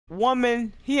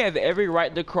Woman, he has every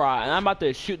right to cry, and I'm about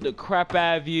to shoot the crap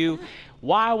out of you.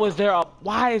 Why is there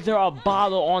a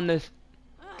bottle on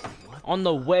on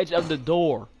the wedge of the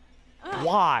door?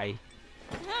 Why?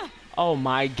 Oh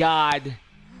my god.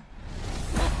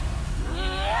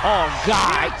 Oh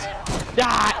god.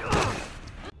 God.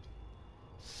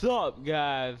 Sup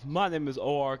guys, my name is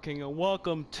OR King and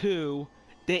welcome to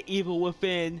The Evil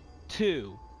Within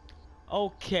 2.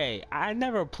 Okay, I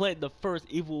never played the first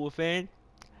Evil Within.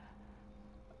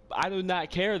 I do not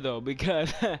care though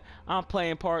because I'm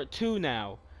playing part 2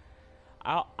 now.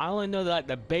 I only know like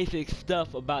the basic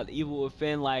stuff about Evil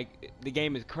Within, like the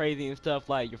game is crazy and stuff,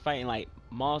 like you're fighting like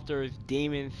monsters,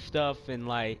 demons, stuff, and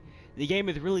like the game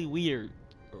is really weird.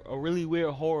 A really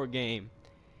weird horror game.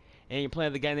 And you're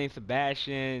playing the guy named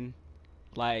Sebastian.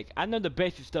 Like, I know the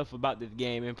basic stuff about this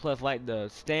game, and plus like the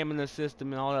stamina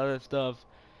system and all that other stuff.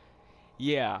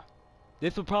 Yeah.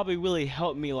 This will probably really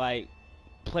help me like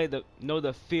know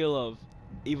the feel of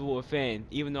Evil Within,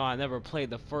 even though I never played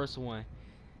the first one.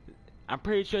 I'm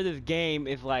pretty sure this game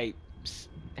is like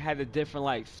had a different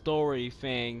like story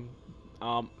thing,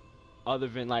 other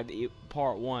than like the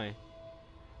part 1.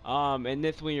 And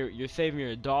this one you're saving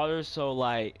your daughter, so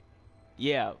like,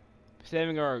 yeah,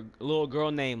 saving a little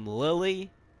girl named Lily.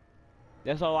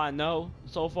 That's all I know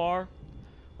so far.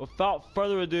 Without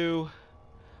further ado,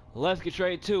 let's get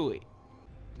straight to it.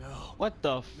 No. What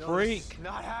the freak? It's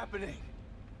not happening.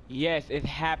 Yes, it's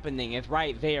happening. It's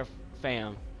right there,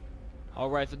 fam.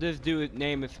 Alright, so this dude's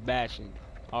name is Sebastian.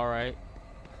 Alright.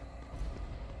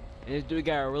 And this dude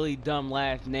got a really dumb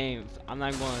last name. So I'm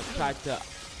not going to try to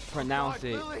pronounce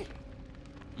it. Lily.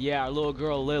 Yeah, our little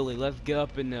girl Lily. Let's get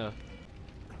up in the...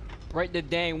 Break the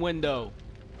dang window.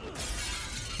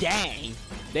 Dang.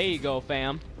 There you go,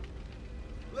 fam.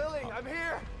 Lily, I'm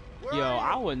here. Where Yo, are you?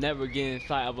 I would never get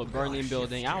inside of a burning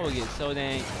building. I would get so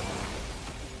dang...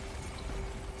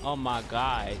 Oh my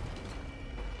god.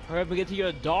 Hurry up and get to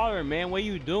your daughter, man. What are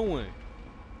you doing?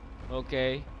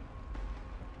 Okay.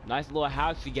 Nice little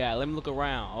house you got. Let me look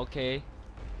around. Okay.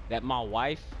 That my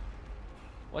wife?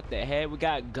 What the heck? We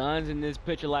got guns in this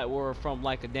picture like we're from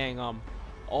like a dang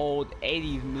old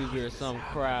 80s movie or some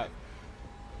crap.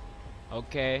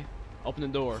 Okay. Open the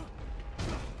door.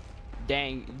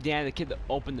 Dang, you didn't have to kick the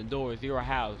open the door. It's your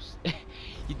house.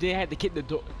 You didn't have to kick the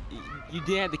door. You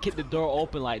didn't have to kick the door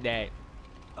open like that.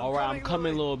 Alright, I'm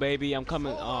coming, little baby. I'm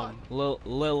coming,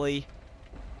 Lily.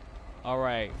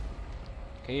 Alright.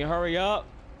 Can you hurry up?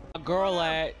 A girl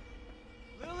at.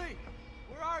 Lily,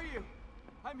 where are you?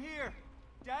 I'm here.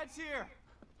 Dad's here.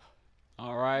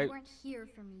 Alright. You weren't here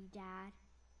for me, Dad.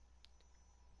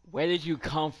 Where did you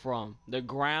come from? The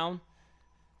ground?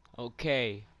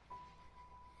 Okay.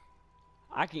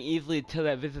 I can easily tell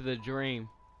that this is a dream.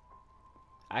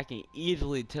 I can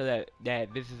easily tell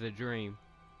that this is a dream.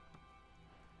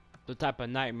 The type of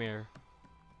nightmare.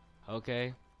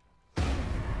 Okay.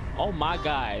 Oh my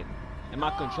god. And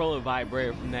my controller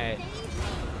vibrated from that.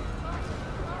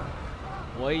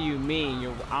 What do you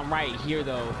mean? I'm right here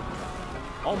though.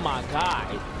 Oh my god.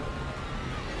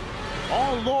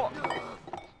 Oh lord.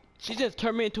 She just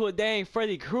turned me into a dang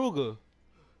Freddy Krueger.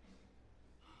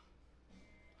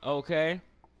 Okay.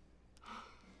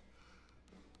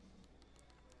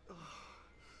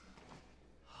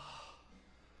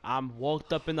 I'm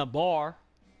woke up in the bar.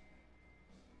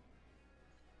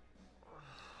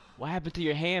 What happened to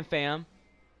your hand, fam?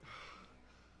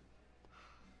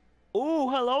 Ooh,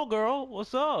 hello, girl.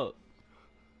 What's up?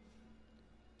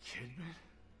 Kidman?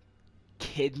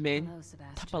 Kidman? Hello, What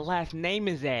Sebastian. type of last name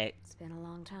is that? It's been a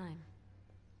long time.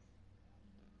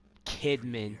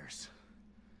 Kidman. Years.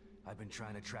 I've been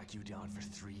trying to track you down for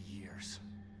 3 years.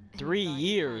 3 You thought you'd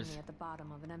years. find me at the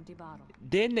bottom of an empty bottle.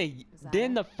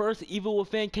 Didn't the first Evil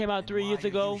Within came out 3 years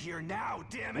ago? Why are you here now,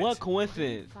 damn it? What You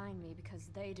coincidence? didn't find me because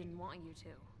they didn't want you to.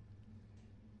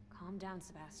 Calm down,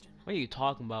 Sebastian. What are you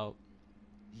talking about?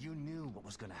 You knew what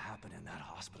was gonna happen in that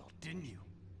hospital, didn't you?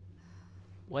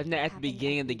 Wasn't that at the Happened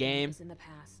beginning of the everything game? is in the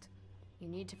past. You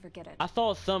need to forget it. I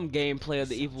saw some gameplay of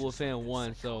the Sounds Evil just like Within that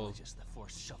 1, so... psychologist the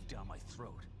force shoved down my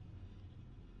throat.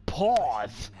 I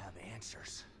Pause! didn't have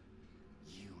answers.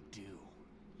 You do.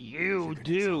 You You're gonna tell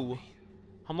do! me.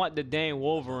 I'm like the dang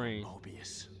Wolverine.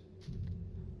 Mobius.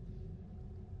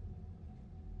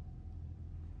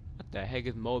 What the heck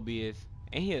is Mobius?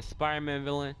 Ain't he a Spider-Man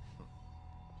villain?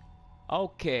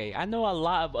 Okay, I know a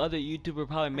lot of other YouTubers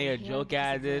probably made a I'm here joke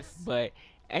out of because this, of this. but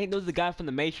ain't those the guy from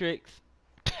the Matrix?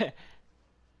 I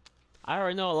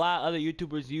already know a lot of other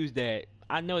YouTubers use that.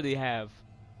 I know they have.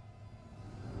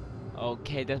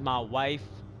 Okay, that's my wife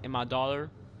and my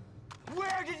daughter.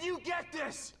 Where did you get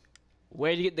this?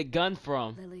 Where'd you get the gun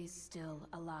from? Lily's still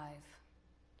alive.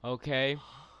 Okay.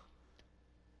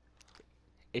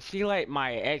 Is she like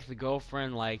my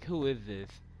ex-girlfriend? Like, who is this?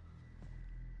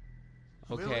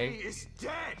 Okay. Lily is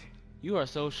dead. You are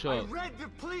so I shook. read the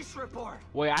police report.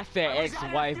 Wait, I said I was at her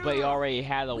ex-wife, but you funeral. already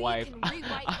had a We wife. can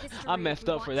rewrite history I if messed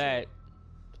we up for want to. that.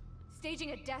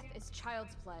 Staging a death is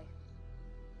child's play.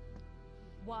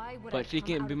 Why would But I she come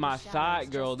can out be of my the side shadows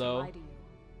girl, just to though. lie to you?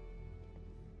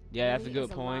 Yeah, that's a Lily good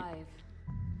is point. alive,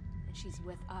 and she's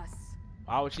with us.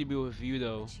 Why would she be with you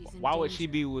though? She's in Why would she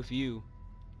danger. be with you?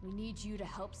 We need you to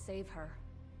help save her.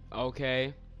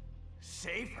 Okay,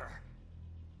 Save her.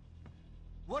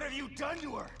 What have you done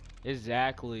to her?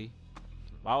 exactly.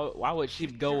 Why would she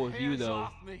Get go your with you hands though?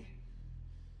 off me.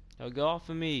 Yo, go off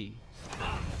of me.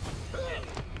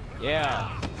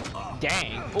 Yeah.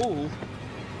 Dang. Ooh.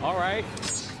 All right.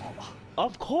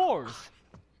 Of course.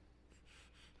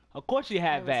 Of course you I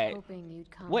have was that. hoping you'd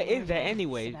come What is that early,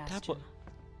 anyway? Type Sebastian.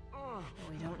 of- But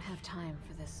we don't have time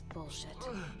for this bullshit.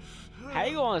 How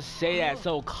you gonna say that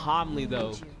so calmly We though?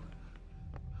 need you.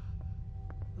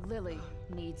 Lily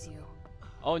needs you.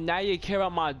 Oh, now you care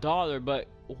about my daughter, but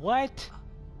what?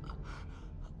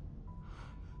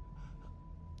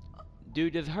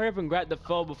 Dude, just hurry up and grab the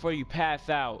phone before you pass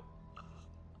out.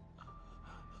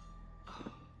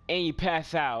 And you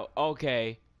pass out.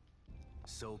 Okay.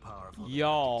 So powerful. they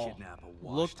Y'all, had to kidnap a look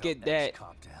washed-up at that.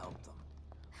 ex-cop to help them.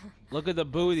 Look at the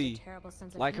booty. Terrible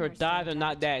sense of Like her humor, thighs are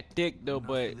not Sergeant. that thick though, Enough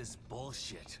but of this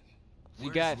bullshit. you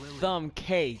Where's got Lily? some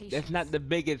cake. That's Patience. not the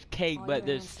biggest cake, All but your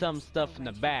there's some answers stuff are in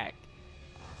the right here. back.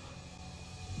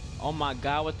 Oh my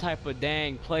god, what type of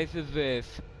dang place is this?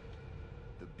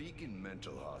 The Beacon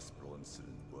Mental Hospital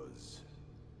incident was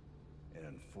an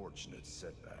unfortunate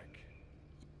setback.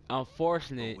 But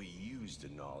Unfortunate. we used the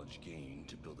knowledge gained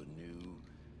to build a new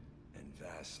and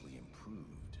vastly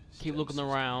improved Keep STEM looking system.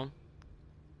 around.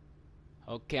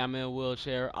 Okay, I'm in a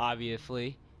wheelchair,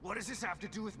 obviously. What does this have to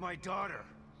do with my daughter?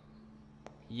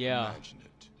 Yeah, Imagine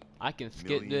it. I can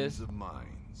skip Millions this. of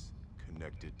minds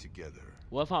connected together.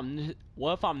 What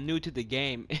if I'm new to the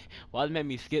game? Why does it make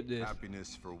me skip this?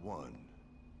 Happiness for one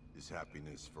is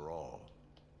happiness for all.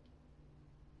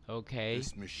 Okay,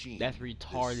 This machine, that's this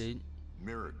retarded.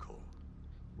 miracle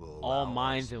will All allow our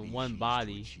minds in one species to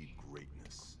body. achieve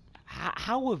greatness.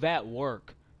 How will that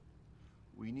work?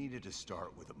 We needed to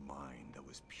start with a mind that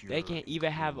was pure. They can and either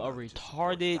have a clean enough to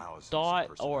support retarded thousands of thought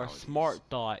or a personalities. smart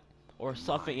thought or A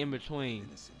something in mind of an between.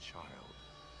 innocent child.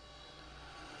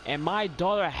 And my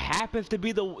daughter happens to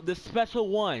be the special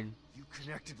one. You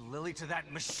connected Lily to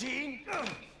that machine?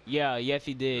 Yeah, yes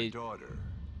he Your did. daughter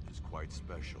is quite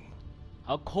special.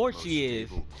 Of course Most she is.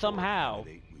 stable core Somehow.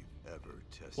 candidate we've ever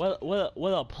tested.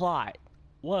 What a plot.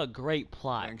 What a great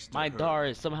plot. Thanks to My her, daughter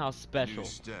is somehow The new special.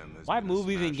 STEM has Why been a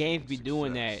movies and smashing games be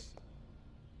doing that? success.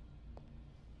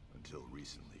 Until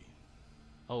recently.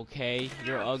 Okay,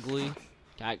 you're ugly.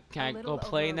 Can A I little go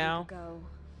play over a now? week ago,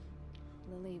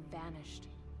 Lily vanished.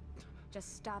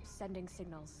 Just stopped sending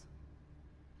signals.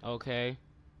 Okay.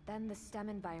 Then the STEM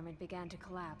environment began to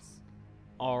collapse.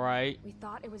 Alright. We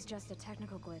thought it was just a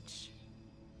technical glitch.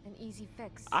 An easy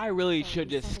fix. I really so should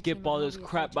we just sent a skip team of all this Mobius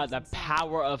crap about agents the inside.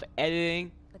 power of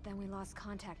editing. But then we lost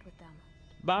contact with them.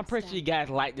 But I'm pretty sure you guys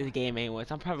like this game anyway,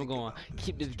 so I'm probably Think gonna about this,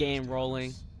 keep this Mr. game Jones.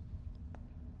 rolling.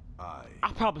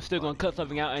 I'm probably still gonna cut Bonnie,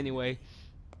 something out anyway.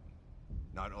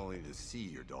 Not only to see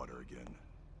your daughter again,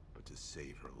 but to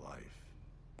save her life.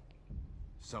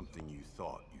 Something you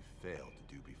thought you failed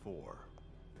to do before.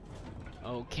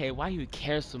 Okay, why you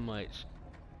care so much?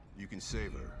 You can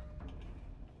save her,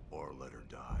 or let her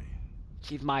die.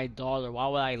 She's my daughter, why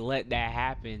would I let that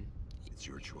happen? It's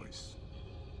your choice.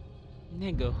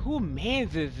 Nigga, who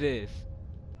mans is this?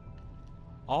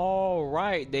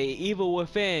 Alright, the evil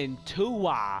within 2.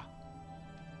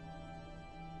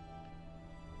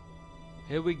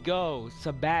 Here we go,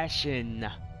 Sebastian.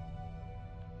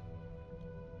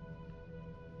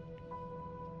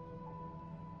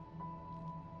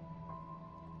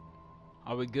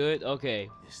 Are we good? Okay.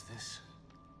 Is this?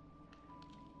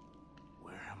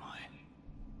 Where am I?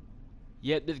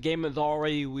 Yep, this game is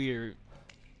already weird.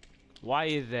 Why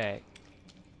is that?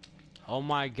 Oh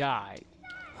my god.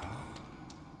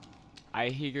 I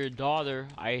hear your daughter.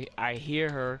 I hear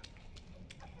her.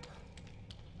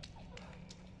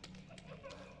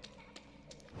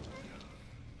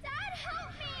 Dad,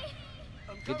 help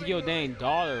me! Get to your dang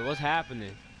daughter. What's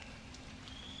happening?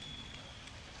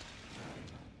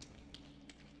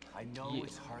 I know Yeah.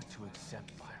 it's hard to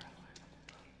accept, Byron.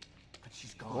 But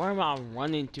she's gone. Where am I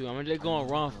running to? I'm just gonna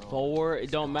run forward.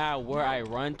 It don't matter where I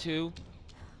run to.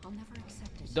 I'll never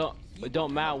accept it. It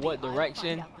don't matter what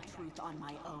direction. I'll find out the truth on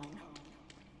my own.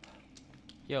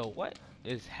 Yo, what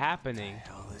is happening? What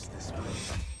the hell is this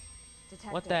place?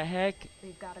 Detective, What the heck?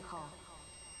 we've got a call.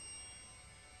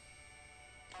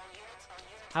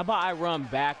 How about I run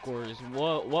backwards?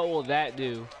 What will that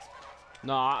do?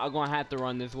 No, I'm gonna have to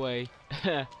run this way.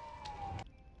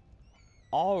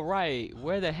 All right,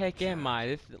 where the heck am I?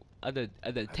 This is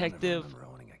a detective. I remember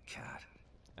owning a cat.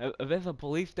 If it's a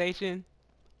police station,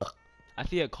 I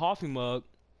see a coffee mug.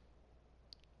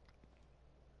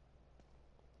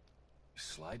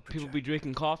 Slide People projector. be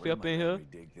drinking coffee Where up am I in gonna here.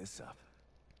 Dig this up.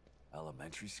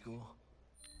 Elementary school.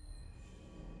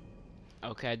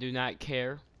 Okay, I do not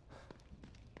care.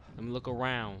 Let me look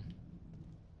around.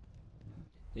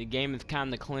 The game is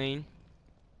kinda clean.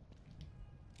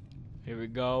 Here we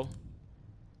go.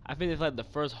 I think it's like the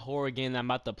first horror game that I'm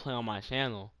about to play on my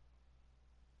channel.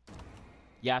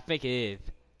 Yeah, I think it is.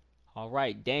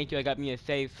 Alright, thank you. I got me a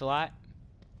save slot.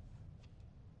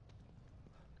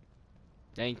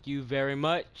 Thank you very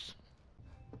much.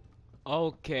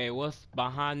 Okay, what's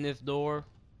behind this door?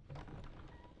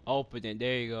 Open it.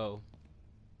 There you go.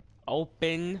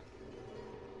 Open.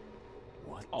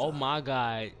 What? Oh my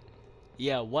god.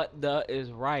 Yeah, what the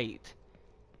is right.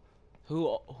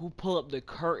 Who pulled up the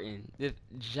curtain? This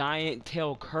giant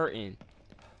tail curtain.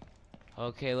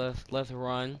 Okay, let's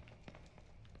run.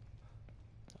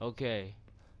 Okay.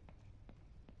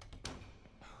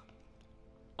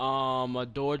 A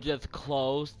door just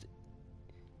closed.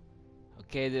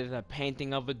 Okay, there's a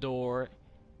painting of a door.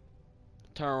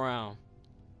 Turn around.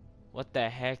 What the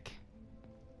heck?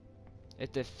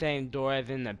 It's the same door as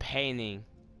in the painting.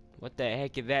 What the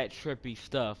heck is that trippy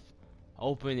stuff?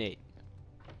 Open it.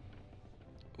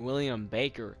 William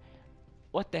Baker.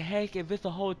 What the heck? Is this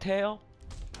a hotel?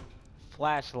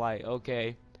 Flashlight.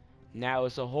 Okay. Now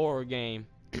it's a horror game.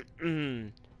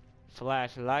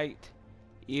 Flashlight.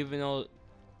 Even though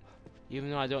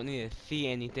I don't need to see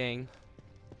anything.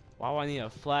 Why do I need a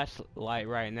flashlight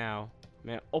right now?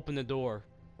 Man, open the door.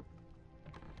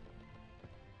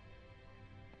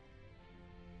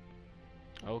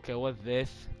 Okay, what's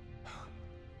this?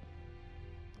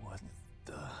 What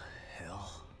the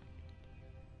hell?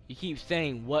 You keep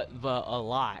saying what the a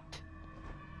lot.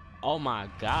 Oh my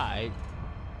god.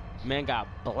 Man got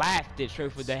blasted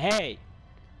straight for the head.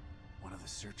 One of the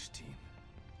search team.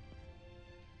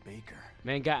 Baker.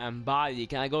 Man got embodied.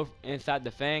 Can I go inside the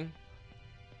thing?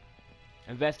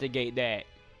 Investigate that.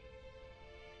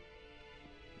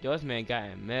 Yo, this man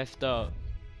got messed up.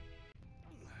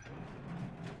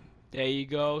 There you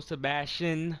go,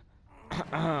 Sebastian.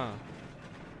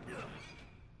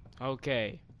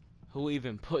 Okay. Who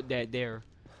even put that there?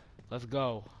 Let's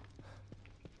go.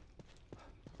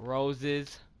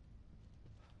 Roses.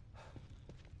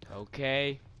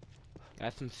 Okay.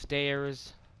 Got some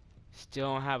stairs.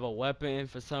 Still don't have a weapon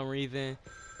for some reason.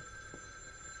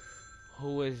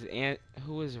 Who's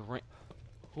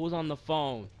on the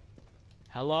phone?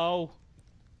 Hello?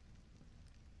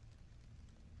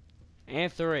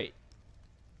 Answer it.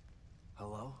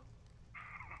 Hello?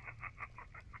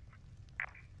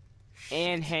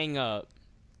 And hang up.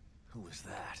 Who was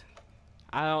that?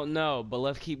 I don't know, but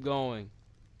let's keep going.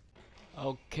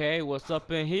 Okay, what's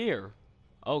up in here?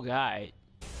 Oh god.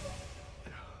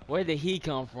 Where did he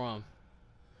come from?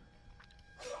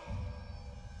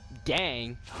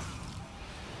 Dang.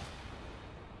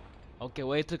 Okay,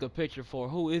 wait, took a picture for.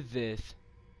 Who is this?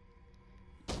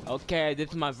 Okay, this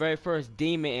is my very first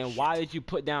demon, and why did you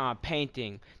put down a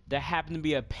painting? There happened to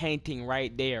be a painting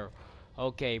right there.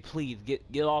 Okay, please,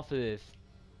 get off of this.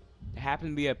 There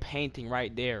happened to be a painting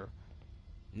right there.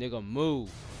 Nigga,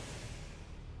 move.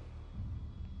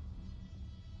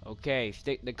 Okay,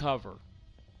 stick the cover.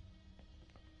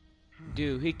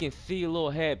 Dude, he can see a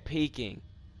little head peeking.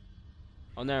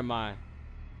 Oh, never mind.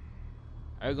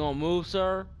 Are you gonna move,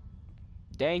 sir?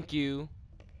 Thank you.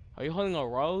 Are you holding a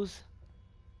rose?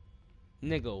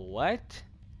 Nigga, what?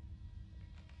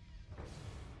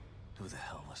 Who the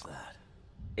hell was that?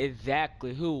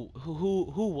 Exactly. Who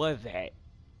was that?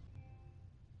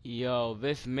 Yo,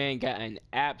 this man got an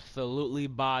absolutely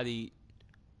bodied.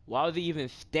 Why was he even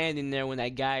standing there when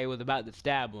that guy was about to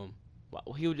stab him?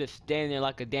 He was just standing there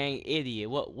like a dang idiot.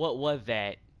 What was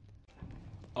that?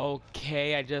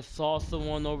 Okay, I just saw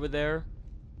someone over there.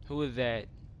 Who is that?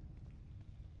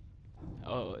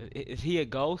 Oh, is he a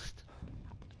ghost?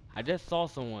 I just saw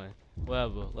someone.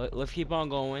 Whatever. Let's keep on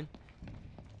going.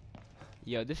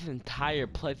 Yo, this entire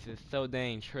place is so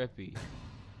dang trippy.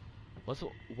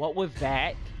 What was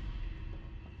that?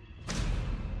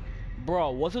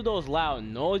 Bro, what's with those loud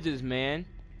noises, man?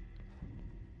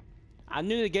 I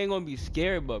knew the game gonna be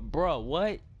scary, but bro,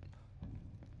 what?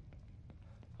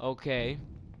 Okay.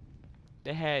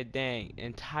 They had dang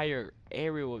entire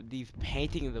area with these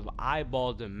paintings of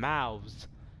eyeballs and mouths.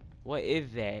 What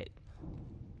is that?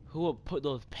 Who would put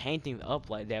those paintings up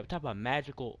like that? What type of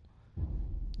magical,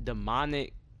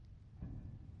 demonic?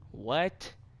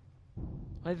 What?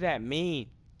 What does that mean?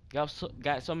 Got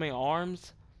so many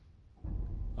arms?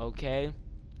 Okay.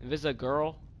 If it's a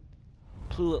girl,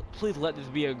 please let this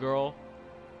be a girl.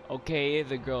 Okay,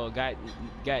 it's a girl. Got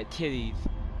titties.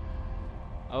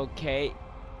 Okay.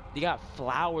 They got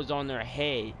flowers on their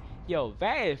head. Yo,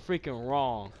 that is freaking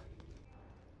wrong.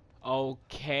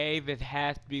 Okay, this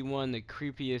has to be one of the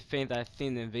creepiest things I've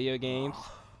seen in video games.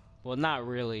 Well, not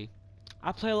really.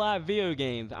 I play a lot of video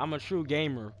games. I'm a true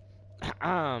gamer.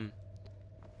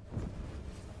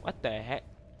 What the heck?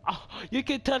 Oh, you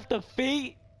can touch the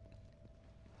feet?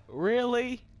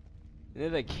 Really?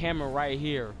 There's a camera right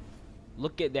here.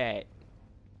 Look at that.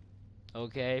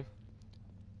 Okay.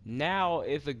 Now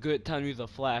it's a good time to use a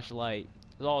flashlight.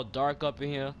 It's all dark up in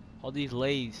here. All these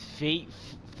ladies' feet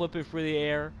flipping through the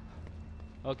air.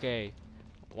 Okay.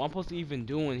 What am I supposed to even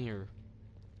do in here?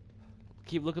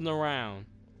 Keep looking around.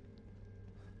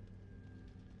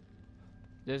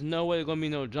 There's no way there's gonna be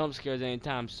no jump scares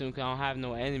anytime soon, cause I don't have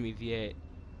no enemies yet.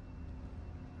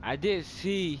 I did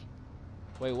see.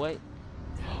 Wait, what?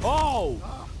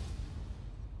 Oh!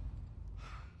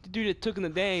 The dude that took in the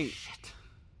dang. Shit.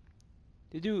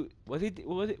 The dude was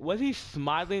he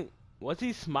smiling? Was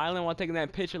he smiling while taking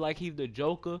that picture like he's the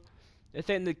Joker? This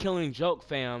ain't the Killing Joke,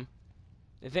 fam.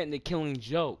 This ain't the Killing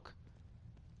Joke.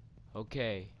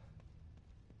 Okay.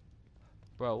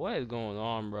 Bro, what is going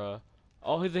on, bro?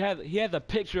 Oh, he has a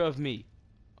picture of me.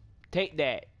 Take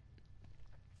that.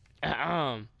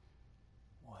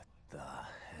 What the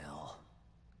hell?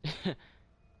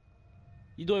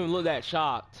 You don't even look that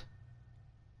shocked.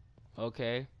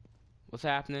 Okay. What's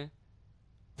happening?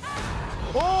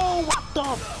 Oh, what the?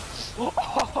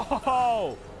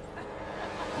 Oh,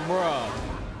 bruh.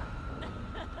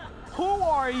 Who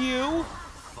are you?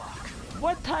 Fuck.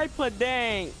 What type of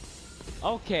dang?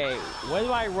 Okay, where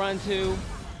do I run to?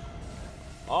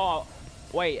 Oh,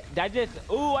 wait, I just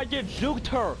juked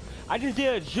her. I just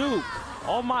did a juke.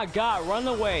 Oh my god, run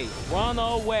away. Run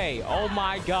away. Oh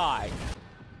my god.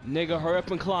 Nigga, hurry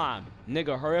up and climb.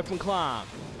 Nigga, hurry up and climb.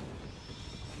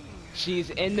 She's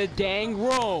in the dang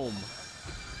room.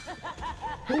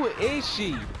 Who is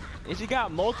she? And she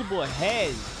got multiple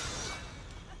heads.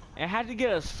 And had to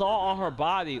get a saw on her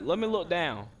body. Let me look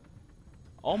down.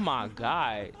 Oh my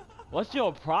god. What's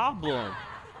your problem?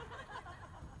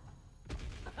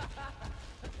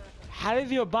 How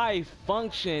does your body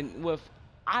function with...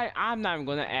 I'm not even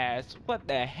gonna ask. What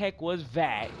the heck was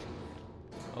that?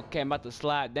 Okay, I'm about to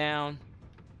slide down.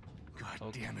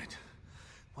 God damn it.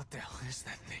 What the hell is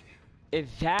that thing?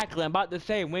 Exactly, I'm about to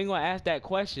say, we ain't gonna ask that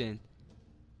question.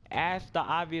 Ask the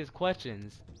obvious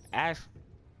questions. Ask...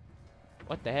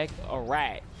 What the heck? A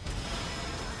rat.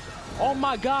 Oh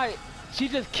my god! She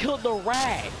just killed the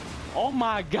rat! Oh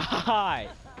my god!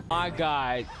 My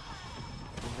god.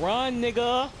 Run,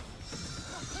 nigga!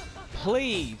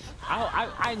 Please.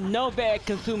 I know that it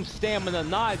consumes stamina,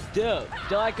 not dip.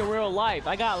 Just like in real life.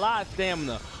 I got a lot of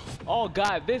stamina. Oh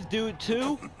god, this dude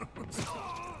too?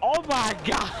 Oh my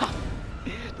god!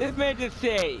 This man just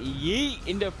said yeet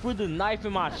and then threw the knife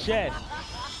in my chest.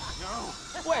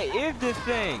 Wait, is this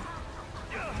thing?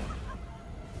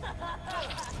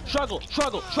 Struggle,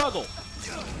 struggle, struggle!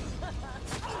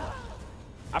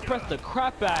 I pressed the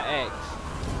crap out of X.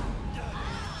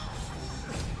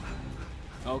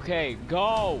 Okay,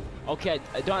 go! Okay,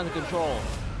 I don't have the control.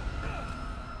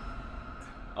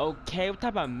 Okay, what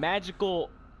type of magical...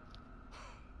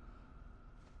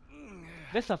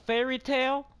 This a fairy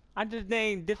tale? I just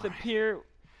dang disappeared.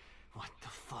 What the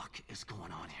fuck is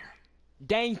going on here?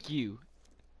 Thank you.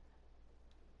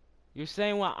 You're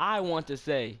saying what I want to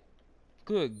say.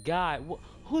 Good God,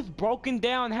 whose broken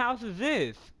down house is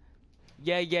this?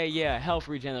 Yeah, health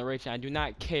regeneration, I do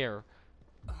not care.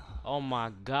 Oh my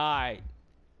God.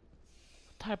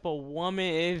 What type of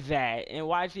woman is that? And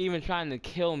why is she even trying to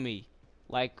kill me?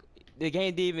 Like, the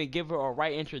game didn't even give her a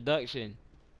right introduction.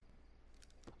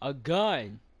 A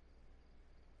gun.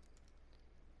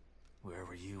 Where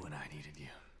were you when I needed you?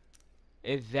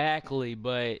 Exactly,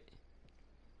 but...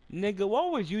 Nigga,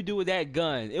 what would you do with that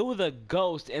gun? It was a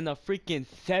ghost and a freaking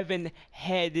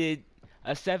seven-headed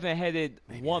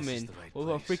Maybe woman right with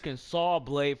place. a freaking saw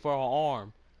blade for her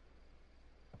arm.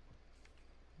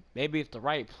 Maybe it's the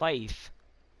right place.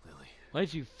 Lily. What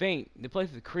did you think? The place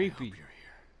is I hope creepy. you're here.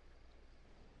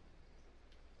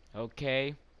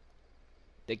 Okay.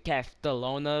 The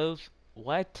Castellanos?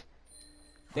 What?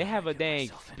 They have a Get dang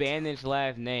myself into. Spanish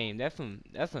last name. That's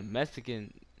some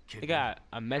Mexican. They Kidnap. got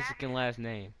a Mexican last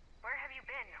name. Where have you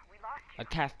been? We lost you. A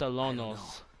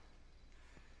Castellanos.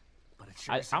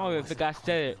 But it sure I don't even think I wasn't a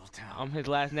said it. quaint little town. His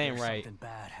last name There's right. something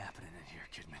bad happening in here,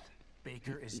 Kidman.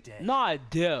 Baker is dead. Not a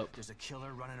dip. There's a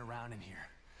killer running around in here,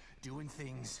 doing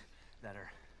things that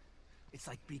are... It's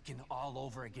like Beacon all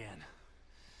over again.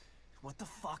 What the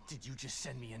fuck did you just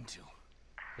send me into?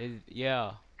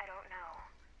 Yeah. I don't know.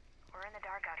 We're in the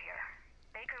dark out here.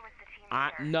 Baker was the team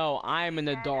leader. No, I'm in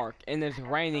the dark and it's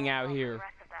raining out The here. rest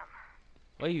of them.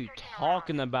 What are you Searching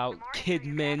talking around. about, The more info you gather,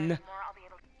 Kidman? the more I'll be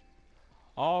able to-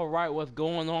 Alright, what's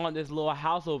going on in this little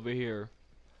house over here?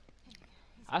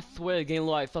 I swear the game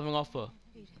looked like something off of...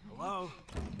 Hello?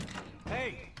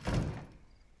 Hey!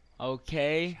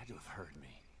 Okay. Had to have heard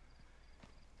me.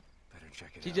 Better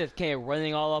check it She out. just came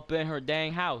running all up in her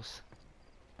dang house.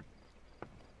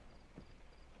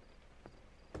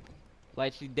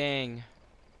 Like she dang.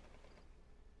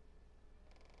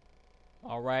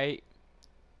 Alright.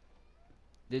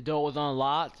 The door was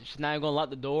unlocked. She's not even gonna lock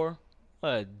the door. What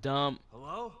a dumb.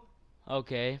 Hello?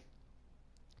 Okay.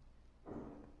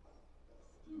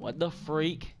 What the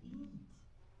freak?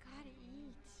 Gotta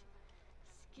eat.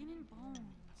 Skin and bones.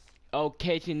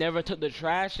 Okay, she never took the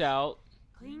trash out.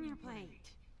 Clean your plate.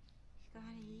 Gotta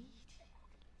eat.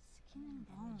 Skin and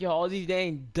bones. Yo, all these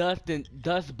dang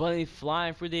dust bunnies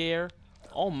flying through the air.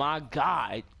 Oh my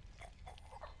god.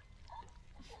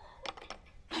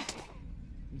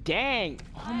 Dang.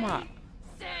 Oh my.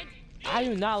 I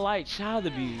do not like child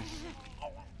abuse.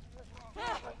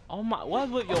 Oh my.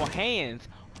 What's with your hands?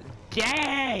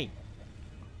 Dang.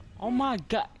 Oh my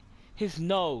god. His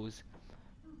nose.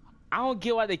 I don't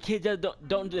get why the kids just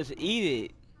don't just eat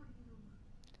it.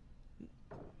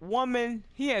 Woman,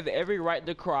 he has every right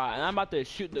to cry, and I'm about to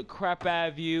shoot the crap out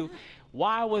of you.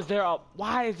 Why is there a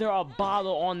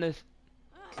bottle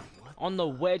on the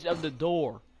wedge of the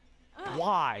door?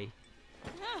 Why?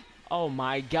 Oh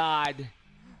my god.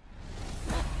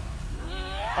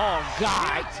 Oh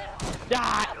god.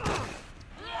 Ah.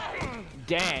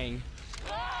 Dang.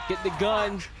 Get the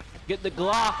gun. Get the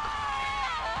Glock.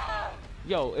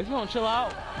 Yo, if you don't chill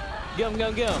out, get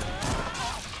him.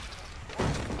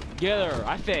 Get her.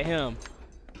 I said him.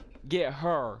 Get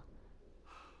her.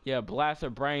 Yeah, blast her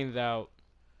brains out.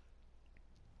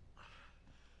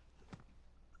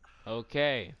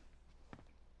 Okay.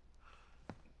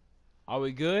 Are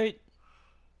we good?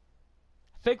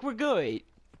 Think we're good.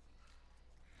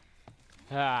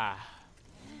 Ah.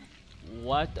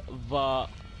 What the?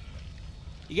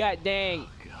 You got dang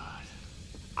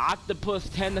octopus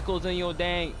tentacles in your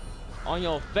dang on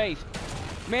your face.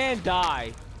 Man,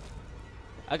 die.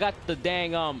 I got the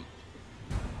dang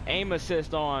aim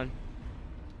assist on.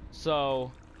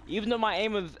 So, even though my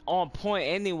aim is on point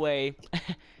anyway,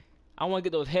 I want to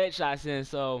get those headshots in,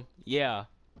 so, yeah.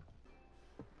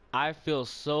 I feel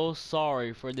so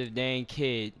sorry for this dang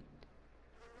kid.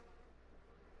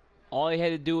 All he had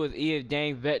to do was eat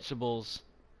dang vegetables.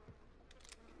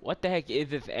 What the heck is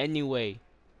this anyway?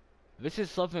 This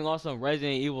is something also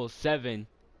Resident Evil 7.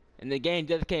 And the game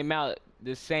just came out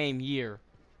the same year.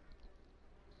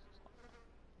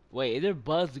 Wait, is there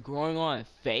bugs growing on his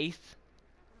face?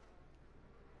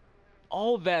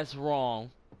 Oh, that's wrong.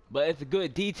 But it's a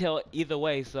good detail either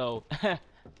way, so.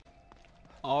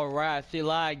 Alright, I see a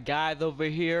lot of guys over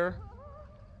here.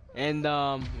 And,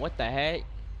 what the heck?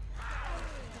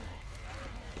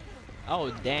 Oh,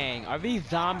 dang. Are these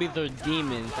zombies or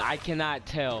demons? I cannot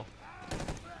tell.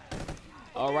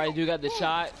 Alright, dude got the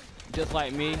shot. Just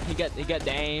like me. He got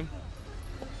the aim.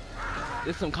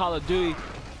 This is some Call of Duty.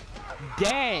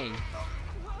 Dang!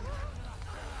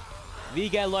 V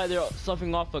got like they're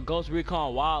something off of Ghost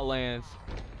Recon Wildlands.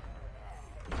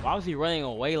 Why was he running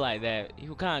away like that? He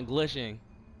was kind of glitching.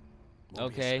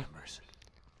 Okay.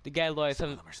 The guy like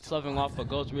something off of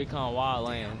Ghost Recon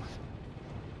Wildlands.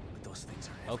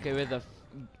 Okay, there's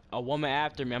a woman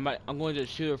after me. I'm going to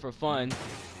shoot her for fun.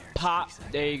 Pop.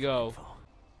 There you go.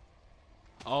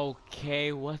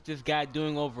 Okay, what's this guy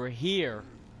doing over here?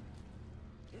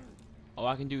 Oh,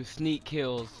 I can do sneak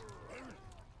kills.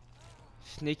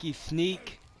 Sneaky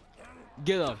sneak.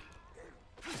 Get him.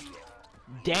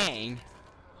 Dang.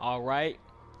 Alright.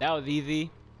 That was easy.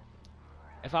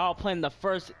 If I was playing the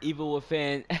first Evil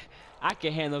Within, I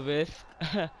can handle this.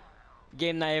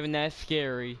 Game not even that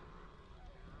scary.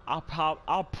 I'll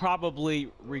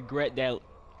probably regret that.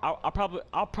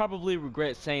 I'll probably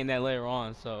regret saying that later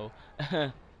on, so.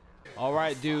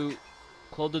 Alright, dude.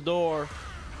 Close the door.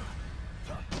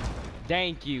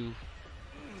 Thank you.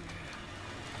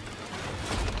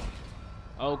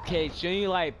 Okay, shouldn't you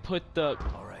like put the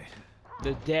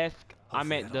desk? I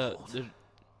meant the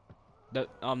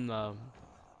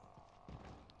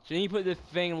shouldn't you put this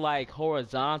thing like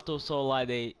horizontal so like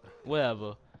they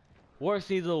whatever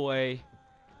works either way.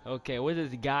 Okay, where's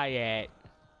this guy at?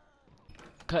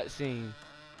 Cutscene.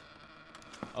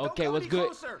 Okay, what's good?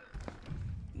 Closer.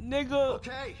 Nigga!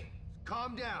 Okay,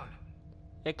 calm down.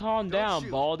 Hey, calm Don't down,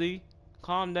 shoot. Baldy.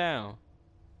 Calm down.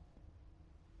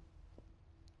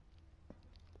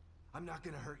 I'm not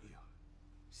gonna hurt you.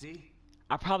 See?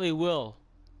 I probably will.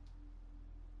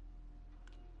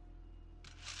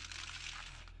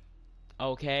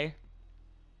 Okay.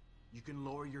 You can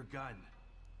lower your gun.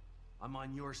 I'm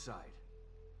on your side.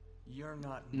 You're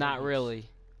not. Not Mobius. really.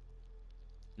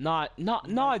 Not You might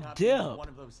not be dip. one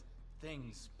of those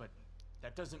things, but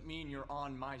that doesn't mean you're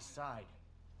on my side.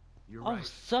 You're Oh, right.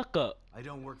 suck up. I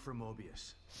don't work for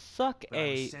Mobius, Suck but I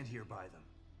a. was sent here by them.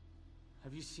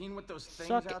 Have you seen what those things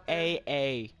Suck out there?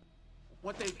 a.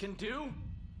 What they can do?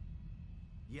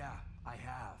 Yeah, I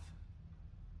have.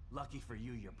 Lucky for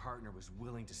you, your partner was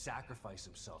willing to sacrifice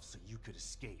himself so you could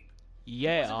escape. He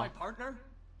wasn't Yeah. my partner.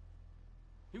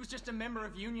 He was just a member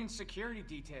of Union security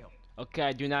detail. Okay,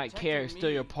 I do not Protecting care. Still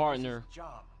me your was partner. his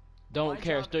job. Don't My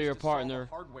care. job Still is your to solve a partner.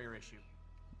 hardware issue.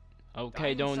 Okay,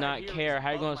 Dying do inside not here care. is How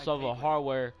you above gonna my solve pay a grade.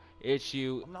 hardware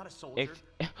issue? I'm not a soldier.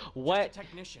 What? Just a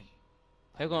technician.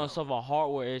 How you gonna solve a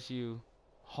hardware issue?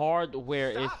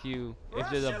 Hardware Stop, issue or if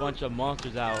I'll there's a shoot. bunch of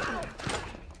monsters out.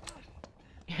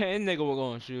 Yeah, that nigga was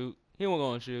gonna shoot. He wasn't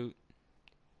gonna shoot.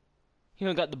 He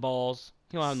don't got the balls.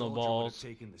 He don't have no Soldier would have balls.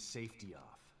 taken the safety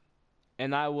off.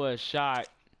 And I was shot.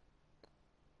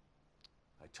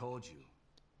 I told you.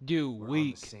 Dude, We're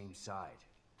weak. on the same side.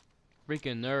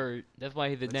 Freaking nerd. That's why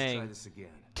he's a Let's try dang this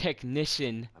again.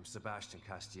 technician. I'm Sebastian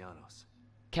Castellanos.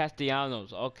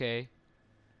 Castellanos, okay.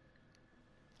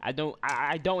 I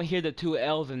don't hear the two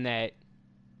L's in that.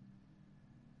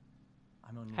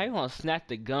 I'm O'Neill. How you gonna snap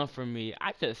the gun from me?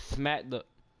 I just smacked the.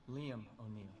 Liam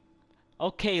O'Neill.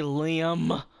 Okay,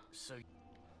 Liam. So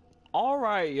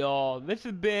Alright, y'all. This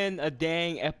has been a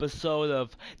dang episode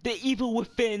of The Evil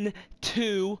Within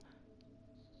 2.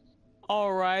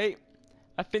 Alright.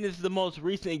 I think this is the most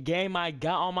recent game I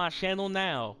got on my channel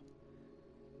now.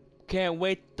 Can't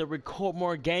wait to record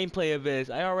more gameplay of this.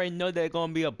 I already know there's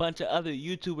gonna be a bunch of other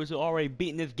YouTubers who already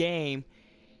beaten this game.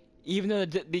 Even though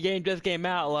the game just came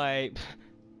out, like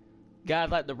guys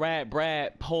like the Rat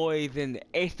Brat, Poise, and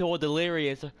Ace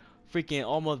Delirious are freaking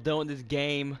almost done with this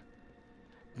game.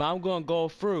 But I'm gonna go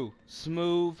through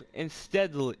smooth and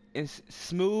steadily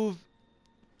smooth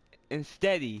and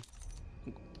steady.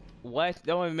 What? That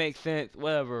don't even make sense.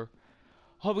 Whatever.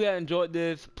 Hope you guys enjoyed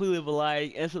this. Please leave a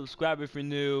like and subscribe if you're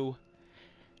new.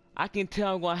 I can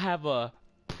tell I'm gonna have a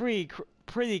pretty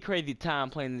crazy time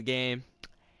playing the game.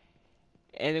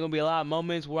 And there's gonna be a lot of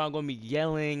moments where I'm gonna be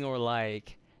yelling or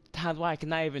like times where I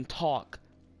cannot even talk.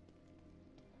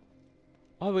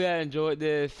 Hope you guys enjoyed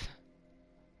this.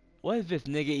 What is this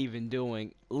nigga even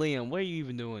doing? Liam, what are you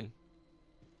even doing?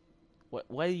 What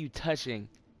are you touching?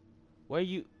 Where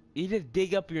you just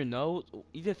dig up your nose?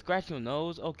 You just scratch your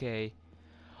nose? Okay.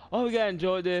 Hope you guys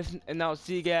enjoyed this, and I'll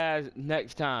see you guys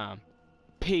next time.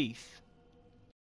 Peace.